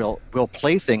more. We'll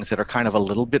play things that are kind of a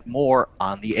little bit more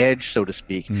on the edge, so to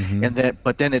speak, mm-hmm.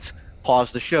 But then it's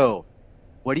pause the show.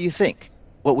 What do you think?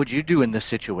 What would you do in this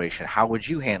situation? How would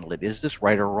you handle it? Is this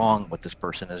right or wrong what this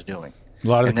person is doing?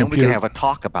 And then we can have a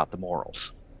talk about the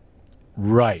morals.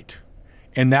 Right.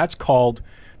 And that's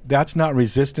not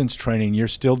resistance training. You're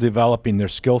still developing their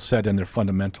skill set and their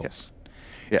fundamentals.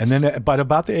 Yes. And then, but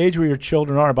about the age where your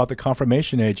children are, about the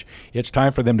confirmation age, it's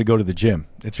time for them to go to the gym.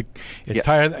 It's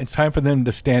time for them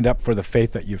to stand up for the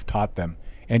faith that you've taught them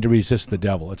and to resist the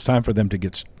devil. It's time for them to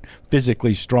get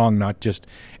physically strong, not just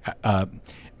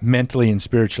mentally and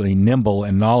spiritually nimble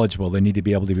and knowledgeable. They need to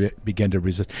be able to begin to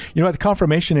resist. At the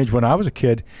confirmation age, when I was a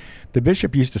kid, the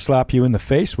bishop used to slap you in the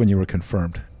face when you were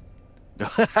confirmed.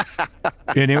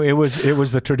 And it was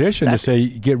the tradition to say,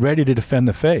 get ready to defend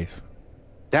the faith.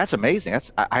 That's amazing.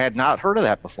 I had not heard of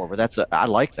that before, but I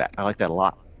like that. I like that a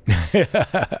lot.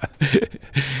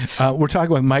 We're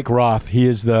talking with Mike Roth. He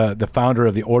is the founder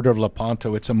of the Order of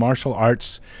Lepanto. It's a martial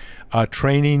arts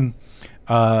training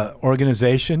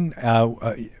organization.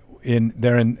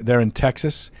 They're in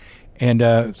Texas,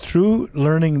 and through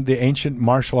learning the ancient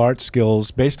martial arts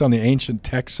skills based on the ancient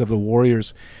texts of the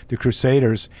warriors, the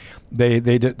Crusaders,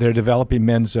 they're developing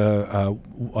men's not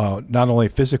only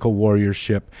physical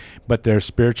warriorship but their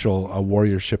spiritual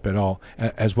warriorship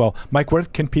as well. Mike, where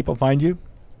can people find you?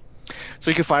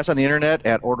 So you can find us on the internet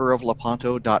at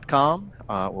orderoflepanto.com.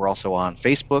 We're also on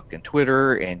Facebook and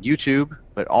Twitter and YouTube,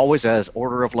 but always as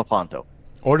Order of Lepanto.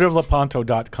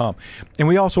 Orderoflepanto.com. And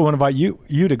we also want to invite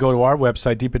you to go to our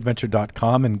website,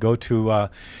 deepadventure.com, and go to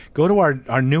our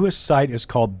newest site is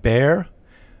called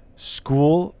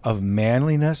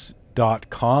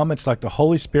bearschoolofmanliness.com. It's like the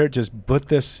Holy Spirit just put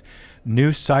this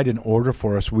new site in order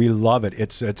for us. We love it.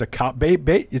 It's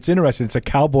interesting. It's a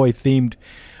cowboy themed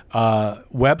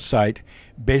website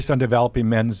based on developing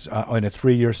men's in a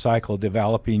 3-year cycle,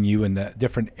 developing you in the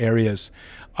different areas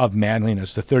of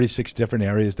manliness, the 36 different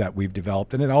areas that we've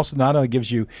developed. And it also not only gives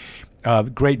you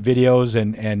great videos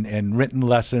and written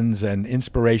lessons and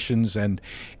inspirations, but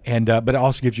it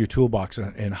also gives you a toolbox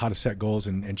and how to set goals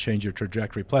and change your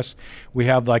trajectory. Plus, we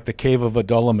have like the Cave of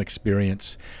Adullam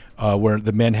experience where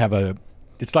the men have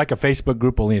it's like a Facebook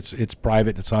group, only it's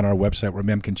private. It's on our website where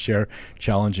men can share,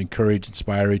 challenge, encourage,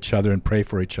 inspire each other, and pray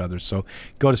for each other. So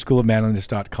go to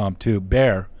schoolofmanliness.com too,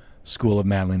 Bear School of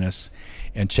Manliness,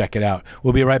 and check it out.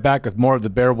 We'll be right back with more of the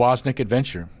Bear Woznick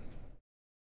adventure.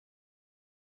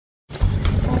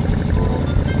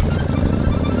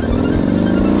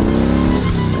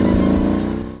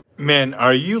 Men,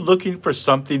 are you looking for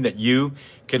something that you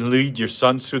can lead your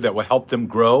sons through that will help them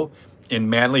grow in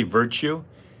manly virtue?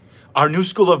 Our new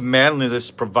School of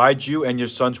Manliness provides you and your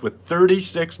sons with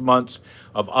 36 months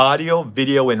of audio,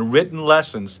 video, and written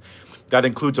lessons that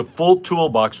includes a full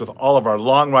toolbox with all of our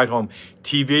Long Ride Home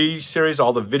TV series,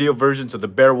 all the video versions of the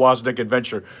Bear Woznick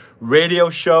Adventure radio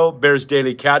show, Bear's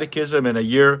Daily Catechism in a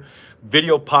Year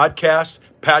video podcast,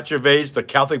 Pat Gervais' The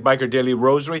Catholic Biker Daily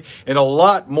Rosary, and a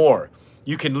lot more.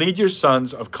 You can lead your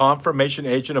sons of confirmation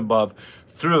age and above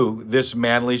through this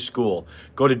manly school.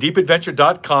 Go to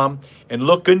deepadventure.com and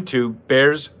look into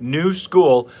Bear's new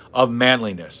School of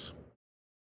Manliness.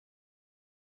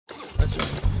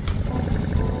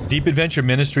 Deep Adventure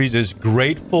Ministries is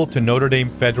grateful to Notre Dame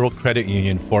Federal Credit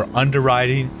Union for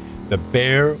underwriting the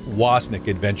Bear Woznick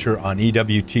adventure on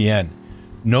EWTN.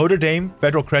 Notre Dame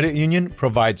Federal Credit Union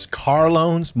provides car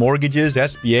loans, mortgages,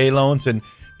 SBA loans, and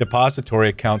depository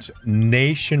accounts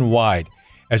nationwide,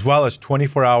 as well as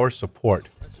 24-hour support.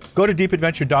 Go to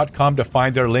deepadventure.com to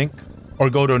find their link, or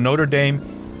go to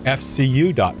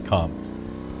NotreDameFCU.com.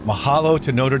 Mahalo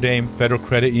to Notre Dame Federal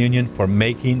Credit Union for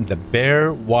making the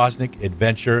Bear Woznick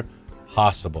adventure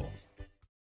possible.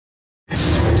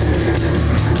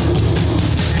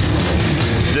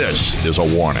 This is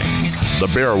a warning. The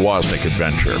Bear Woznick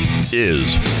adventure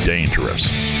is dangerous.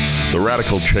 The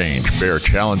radical change Bear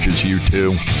challenges you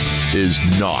to is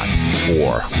not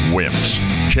for wimps.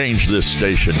 Change this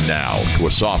station now to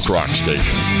a soft rock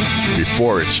station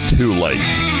before it's too late.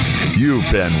 You've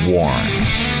been warned.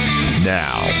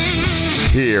 Now,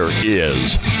 here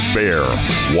is Bear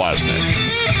Woznick.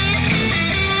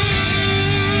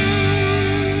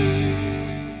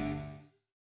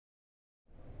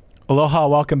 Aloha,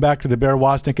 welcome back to the Bear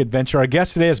Woznick Adventure. Our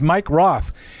guest today is Mike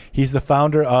Roth. He's the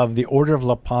founder of the Order of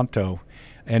Lepanto.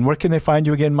 And where can they find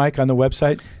you again, Mike, on the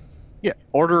website? Yeah,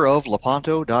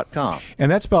 orderoflepanto.com.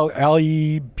 And that's spelled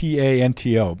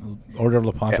Lepanto,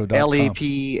 orderoflepanto.com.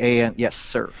 Lepan, yes,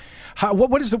 sir.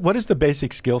 What is the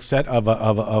basic skill set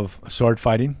of sword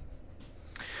fighting?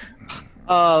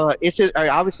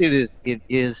 Obviously it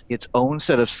is its own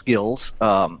set of skills.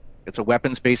 It's a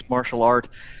weapons-based martial art.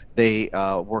 They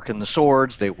work in the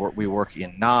swords. We work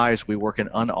in knives. We work in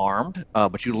unarmed.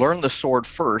 But you learn the sword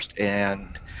first,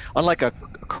 and unlike a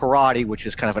karate, which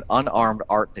is kind of an unarmed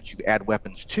art that you add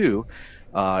weapons to,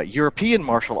 European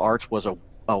martial arts was a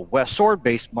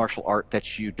sword-based martial art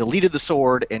that you deleted the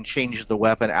sword and changed the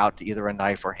weapon out to either a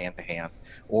knife or hand-to-hand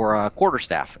or a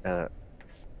quarterstaff,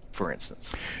 for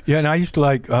instance. Yeah, and I used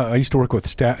to work with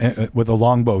staff with a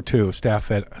longbow too, staff.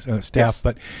 Yes.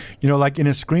 But like in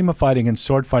eskrima fighting and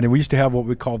sword fighting, we used to have what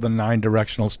we call the 9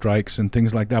 directional strikes and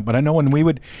things like that. But I know when we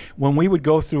would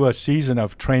go through a season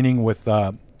of training with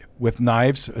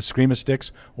knives, eskrima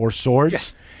sticks, or swords,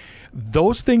 yes,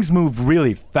 those things move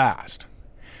really fast.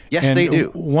 Yes, and they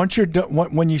do. Once you're done,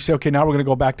 when you say, okay, now we're going to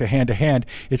go back to hand,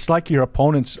 it's like your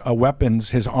opponent's weapons,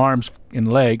 his arms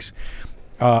and legs,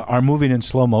 are moving in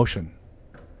slow motion.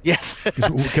 Yes,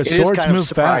 because swords move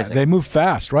fast. They move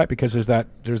fast, right? Because there's that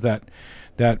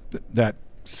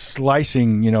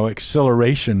slicing,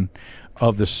 acceleration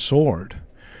of the sword.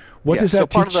 What does that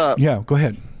teach? Yeah, go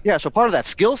ahead. Yeah, so part of that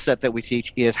skill set that we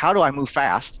teach is how do I move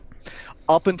fast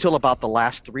up until about the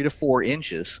last 3 to 4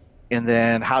 inches, and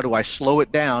then how do I slow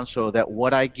it down so that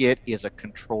what I get is a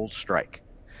controlled strike.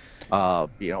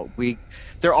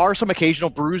 There are some occasional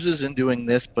bruises in doing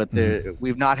this, but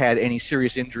we've not had any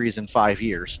serious injuries in 5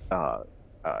 years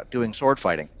doing sword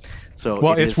fighting.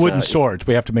 So it's wooden swords.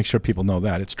 We have to make sure people know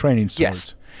that it's training swords.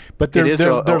 Yes, but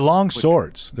they're long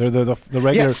swords. They're the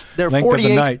regular length of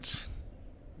the knights.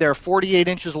 They're 48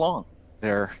 inches long.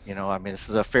 They're this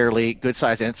is a fairly good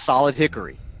size, and it's solid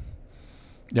hickory.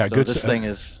 Yeah, so good. This thing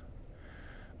is.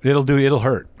 It'll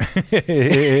hurt.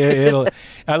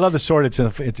 I love the sword.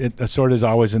 The sword is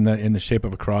always in the shape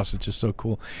of a cross. It's just so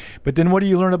cool. But then, what do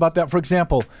you learn about that? For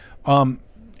example,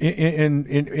 in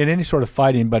any sort of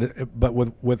fighting, but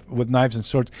with knives and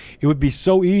swords, it would be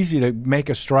so easy to make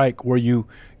a strike where you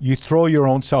throw your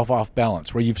own self off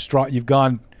balance, where you've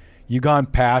gone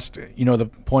past the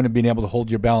point of being able to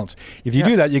hold your balance. If you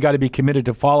do that, you got to be committed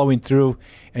to following through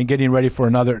and getting ready for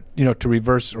another, to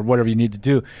reverse or whatever you need to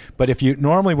do. But if you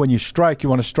normally when you strike, you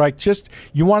want to strike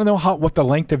you want to know what the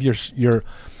length of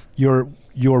your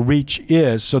reach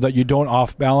is, so that you don't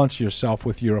off balance yourself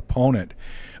with your opponent.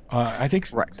 I think.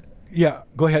 Right. Yeah.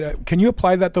 Go ahead. Can you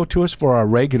apply that though to us for our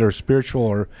regular spiritual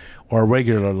or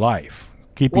regular life?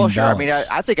 Well, sure. Balance.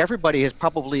 I think everybody has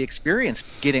probably experienced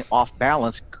getting off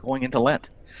balance going into Lent.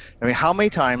 How many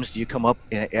times do you come up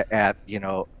at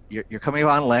you're coming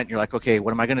on Lent, you're like, okay,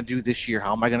 what am I going to do this year?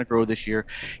 How am I going to grow this year?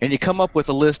 And you come up with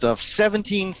a list of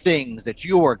 17 things that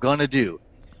you are going to do.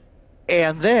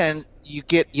 And then you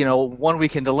get, 1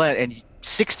 week into Lent and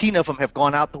 16 of them have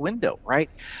gone out the window, right?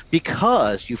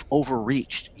 Because you've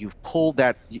overreached. You've pulled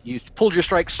your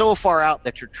strike so far out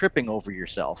that you're tripping over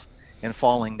yourself and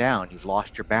falling down. You've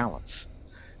lost your balance.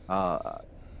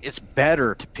 It's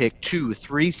better to pick 2,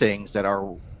 3 things that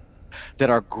are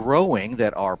growing,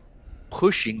 that are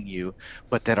pushing you,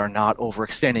 but that are not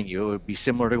overextending you. It would be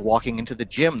similar to walking into the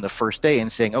gym the first day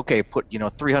and saying, okay, put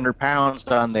 300 pounds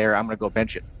on there, I'm going to go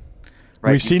bench it.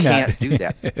 Right? We've seen that. You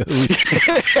can't do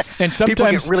that. And sometimes people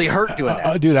get really hurt doing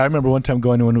that. Dude, I remember one time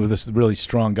going in with this really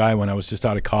strong guy when I was just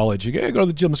out of college. You go to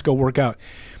the gym, let's go work out.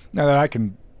 Now that I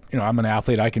can, I'm an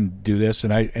athlete, I can do this,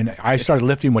 and I started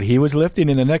lifting what he was lifting,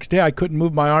 and the next day I couldn't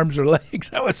move my arms or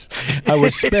legs. I was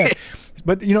spent.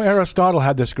 But Aristotle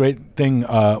had this great thing.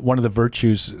 One of the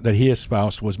virtues that he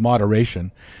espoused was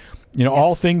moderation. Yes.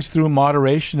 All things through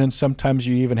moderation, and sometimes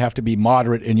you even have to be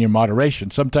moderate in your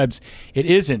moderation. Sometimes it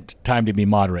isn't time to be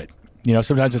moderate.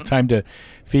 Sometimes it's time to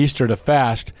feast or to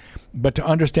fast, but to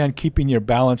understand keeping your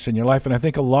balance in your life. And I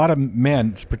think a lot of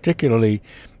men, particularly,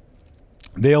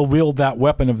 they'll wield that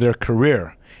weapon of their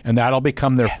career, and that'll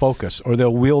become their focus, or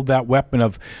they'll wield that weapon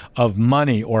of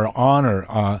money or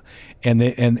honor, and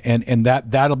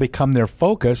that'll become their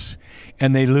focus,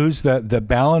 and they lose the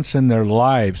balance in their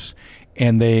lives.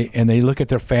 and they look at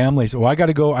their families. Oh, I got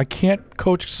to go. I can't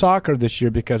coach soccer this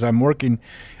year because I'm working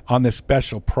on this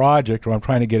special project, or I'm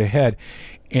trying to get ahead.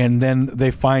 And then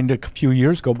they find a few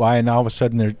years go by, and all of a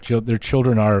sudden their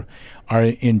children are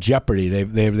in jeopardy.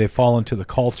 They fall into the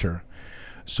culture.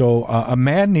 So a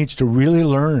man needs to really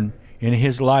learn in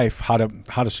his life how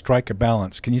to strike a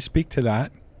balance. Can you speak to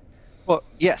that? Well,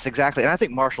 yes, exactly. And I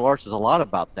think martial arts is a lot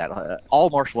about that. All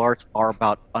martial arts are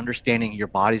about understanding your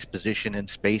body's position in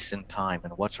space and time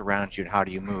and what's around you and how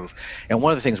do you move. And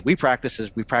one of the things we practice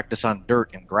is we practice on dirt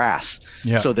and grass,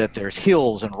 so that there's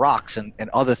hills and rocks and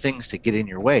other things to get in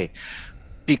your way.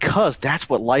 Because that's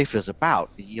what life is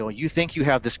about. You know, you think you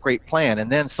have this great plan, and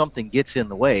then something gets in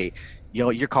the way. You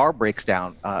know, your car breaks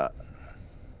down.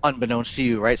 Unbeknownst to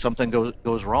you, right? Something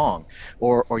goes wrong,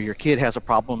 or your kid has a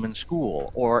problem in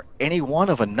school, or any one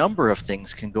of a number of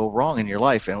things can go wrong in your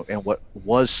life, and what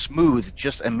was smooth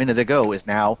just a minute ago is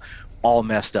now all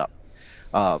messed up.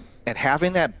 And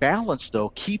having that balance, though,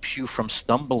 keeps you from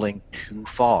stumbling too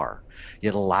far.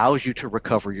 It allows you to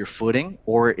recover your footing,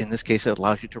 or in this case, it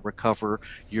allows you to recover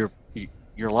your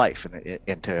life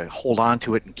and to hold on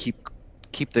to it and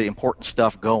keep the important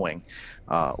stuff going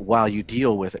while you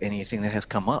deal with anything that has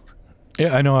come up.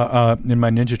 Yeah, I know. In my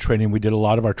ninja training, we did a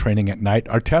lot of our training at night.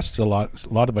 Our tests, a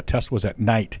lot of a test was at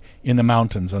night in the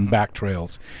mountains on back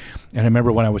trails. And I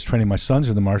remember when I was training my sons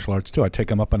in the martial arts too, I'd take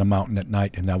them up on a mountain at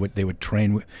night, and they would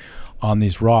train on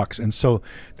these rocks. And so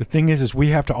the thing is we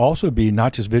have to also be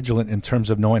not just vigilant in terms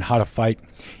of knowing how to fight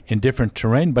in different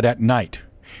terrain, but at night.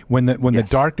 When the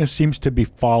darkness seems to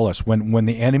befall us, when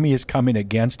the enemy is coming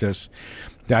against us,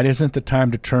 that isn't the time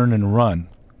to turn and run.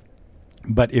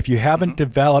 But if you haven't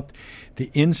developed the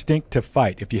instinct to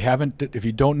fight, if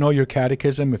you don't know your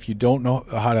catechism, if you don't know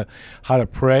how to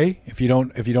pray, if you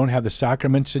don't have the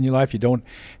sacraments in your life, you don't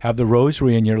have the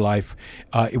rosary in your life,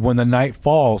 when the night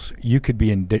falls, you could be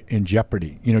in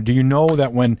jeopardy. You know, do you know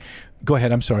that when? Go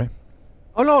ahead. I'm sorry.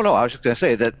 Oh, no. I was just going to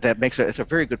say that makes it's a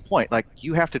very good point. Like,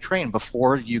 you have to train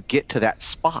before you get to that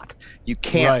spot. You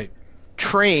can't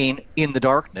train in the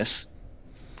darkness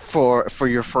for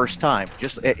your first time.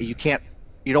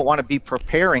 You don't want to be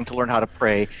preparing to learn how to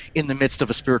pray in the midst of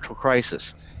a spiritual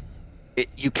crisis.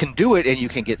 You can do it and you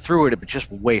can get through it, but just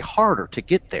way harder to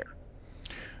get there.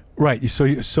 Right.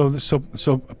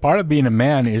 So part of being a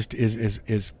man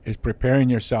is preparing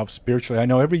yourself spiritually. I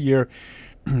know every year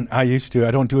I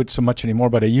don't do it so much anymore,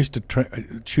 but I used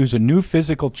to choose a new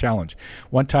physical challenge.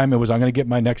 One time it was, I'm going to get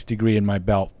my next degree in my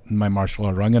belt, in my martial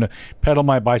art, or I'm going to pedal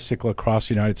my bicycle across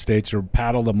the United States, or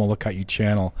paddle the Molokai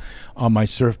Channel on my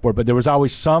surfboard. But there was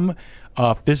always some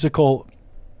physical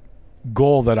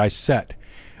goal that I set.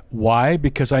 Why?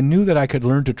 Because I knew that I could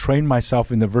learn to train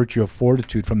myself in the virtue of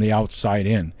fortitude from the outside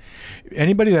in.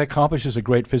 Anybody that accomplishes a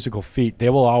great physical feat,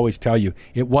 they will always tell you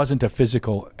it wasn't a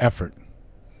physical effort.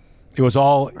 It was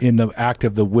all in the act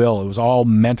of the will. It was all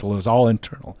mental. It was all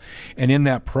internal. And in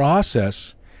that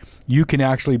process, you can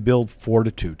actually build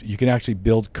fortitude. You can actually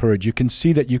build courage. You can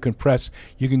see that you can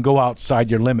you can go outside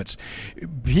your limits.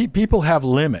 People have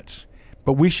limits,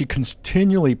 but we should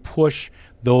continually push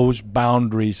those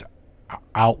boundaries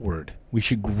outward. We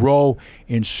should grow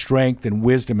in strength and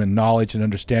wisdom and knowledge and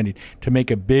understanding to make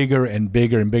a bigger and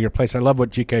bigger and bigger place. I love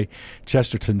what G.K.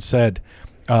 Chesterton said.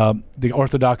 The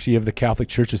orthodoxy of the Catholic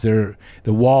Church is there.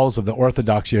 The walls of the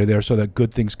orthodoxy are there so that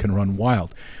good things can run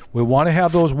wild. We want to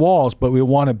have those walls, but we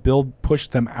want to push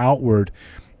them outward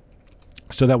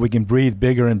so that we can breathe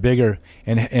bigger and bigger,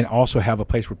 and also have a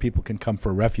place where people can come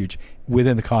for refuge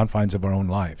within the confines of our own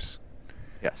lives.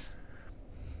 Yes.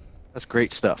 That's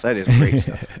great stuff. That is great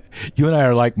stuff. You and I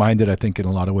are like-minded, I think, in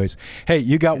a lot of ways. Hey,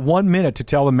 you got 1 minute to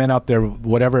tell the men out there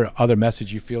whatever other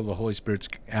message you feel the Holy Spirit's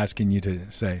asking you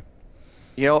to say.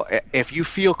 You know, if you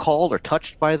feel called or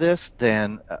touched by this,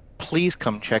 then please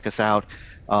come check us out.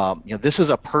 You know, this is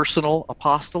a personal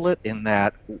apostolate in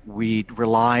that we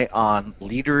rely on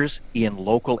leaders in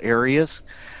local areas.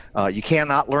 You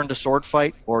cannot learn to sword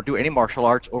fight or do any martial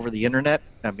arts over the internet.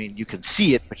 I mean, you can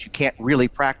see it, but you can't really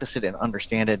practice it and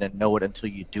understand it and know it until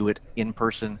you do it in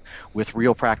person with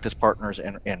real practice partners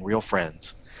and real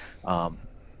friends.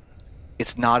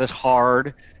 It's not as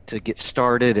hard to get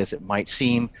started as it might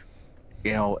seem.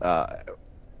 You know,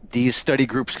 these study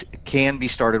groups can be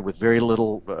started with very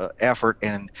little effort,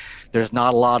 and there's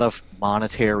not a lot of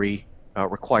monetary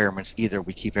requirements either.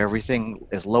 We keep everything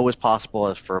as low as possible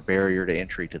as for a barrier to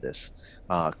entry to this,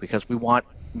 because we want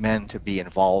men to be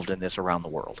involved in this around the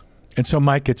world. And so,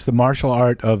 Mike, it's the martial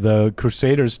art of the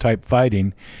Crusaders type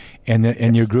fighting,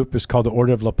 and your group is called the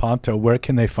Order of Lepanto. Where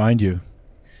can they find you?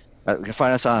 You can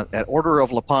find us at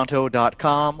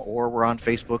orderoflepanto.com, or we're on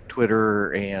Facebook,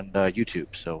 Twitter, and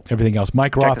YouTube. So everything else.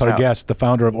 Mike Roth, our guest, the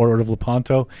founder of Order of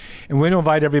Lepanto. And we want to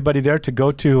invite everybody there to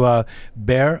go to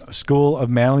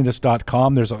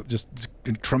bearschoolofmanliness.com. There's just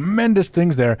tremendous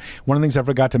things there. One of the things I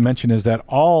forgot to mention is that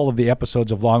all of the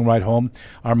episodes of Long Ride Home,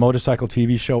 our motorcycle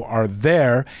TV show, are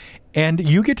there. And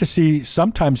you get to see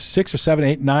sometimes 6 or 7,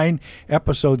 8, 9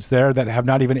 episodes there that have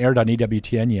not even aired on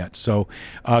EWTN yet. So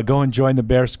go and join the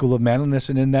Bear School of Manliness,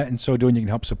 and in that, and so doing, you can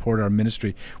help support our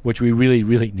ministry, which we really,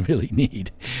 really, really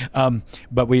need.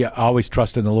 But we always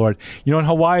trust in the Lord. You know, in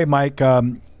Hawaii, Mike,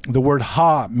 the word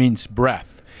ha means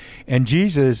breath. And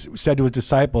Jesus said to his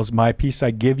disciples, "My peace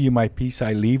I give you, my peace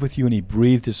I leave with you," and he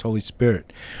breathed his Holy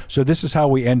Spirit. So this is how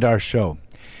we end our show.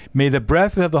 May the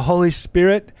breath of the Holy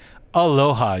Spirit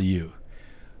aloha you.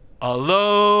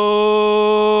 Aloha.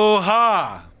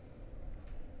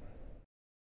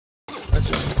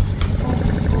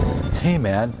 Hey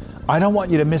man, I don't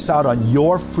want you to miss out on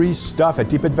your free stuff at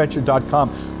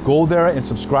deepadventure.com. Go there and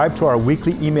subscribe to our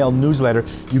weekly email newsletter.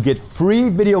 You get free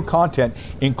video content,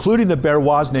 including the Bear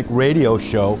Woznick radio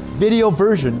show, video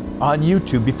version on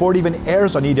YouTube before it even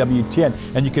airs on EWTN.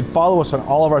 And you can follow us on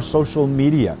all of our social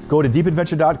media. Go to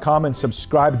deepadventure.com and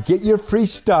subscribe. Get your free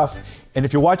stuff. And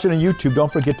if you're watching on YouTube,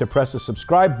 don't forget to press the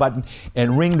subscribe button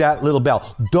and ring that little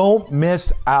bell. Don't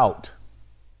miss out.